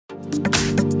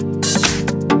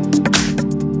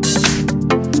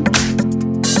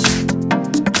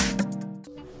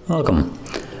Welcome.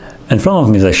 In front of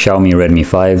me is a Xiaomi Redmi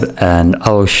 5 and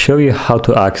I'll show you how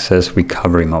to access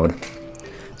recovery mode.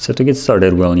 So to get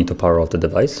started we'll need to power off the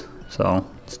device. So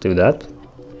let's do that.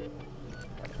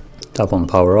 Tap on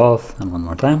power off and one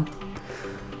more time.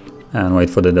 And wait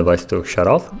for the device to shut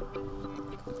off.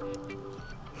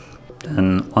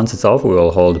 And once it's off we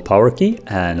will hold power key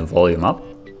and volume up.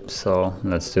 So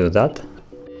let's do that.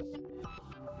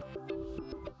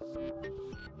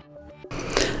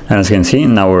 And as you can see,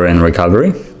 now we're in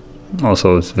recovery.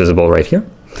 Also, it's visible right here.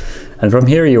 And from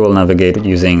here, you will navigate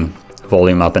using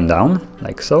volume up and down,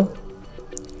 like so.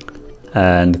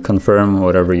 And confirm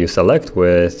whatever you select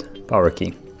with power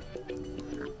key.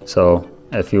 So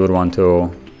if you would want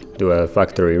to do a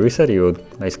factory reset, you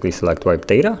would basically select wipe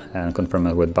data and confirm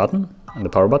it with button, the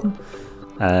power button.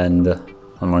 And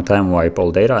one more time, wipe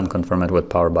all data and confirm it with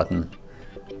power button.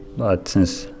 But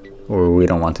since we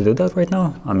don't want to do that right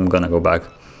now, I'm gonna go back.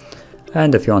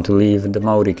 And if you want to leave the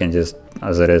mode, you can just,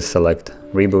 as it is, select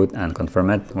reboot and confirm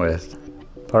it with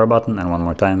power button. And one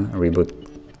more time, reboot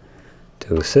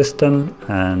to system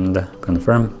and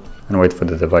confirm and wait for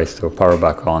the device to power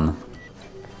back on.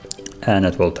 And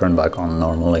it will turn back on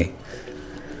normally.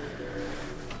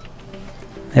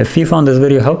 If you found this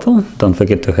video helpful, don't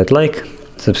forget to hit like,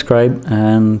 subscribe,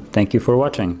 and thank you for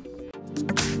watching.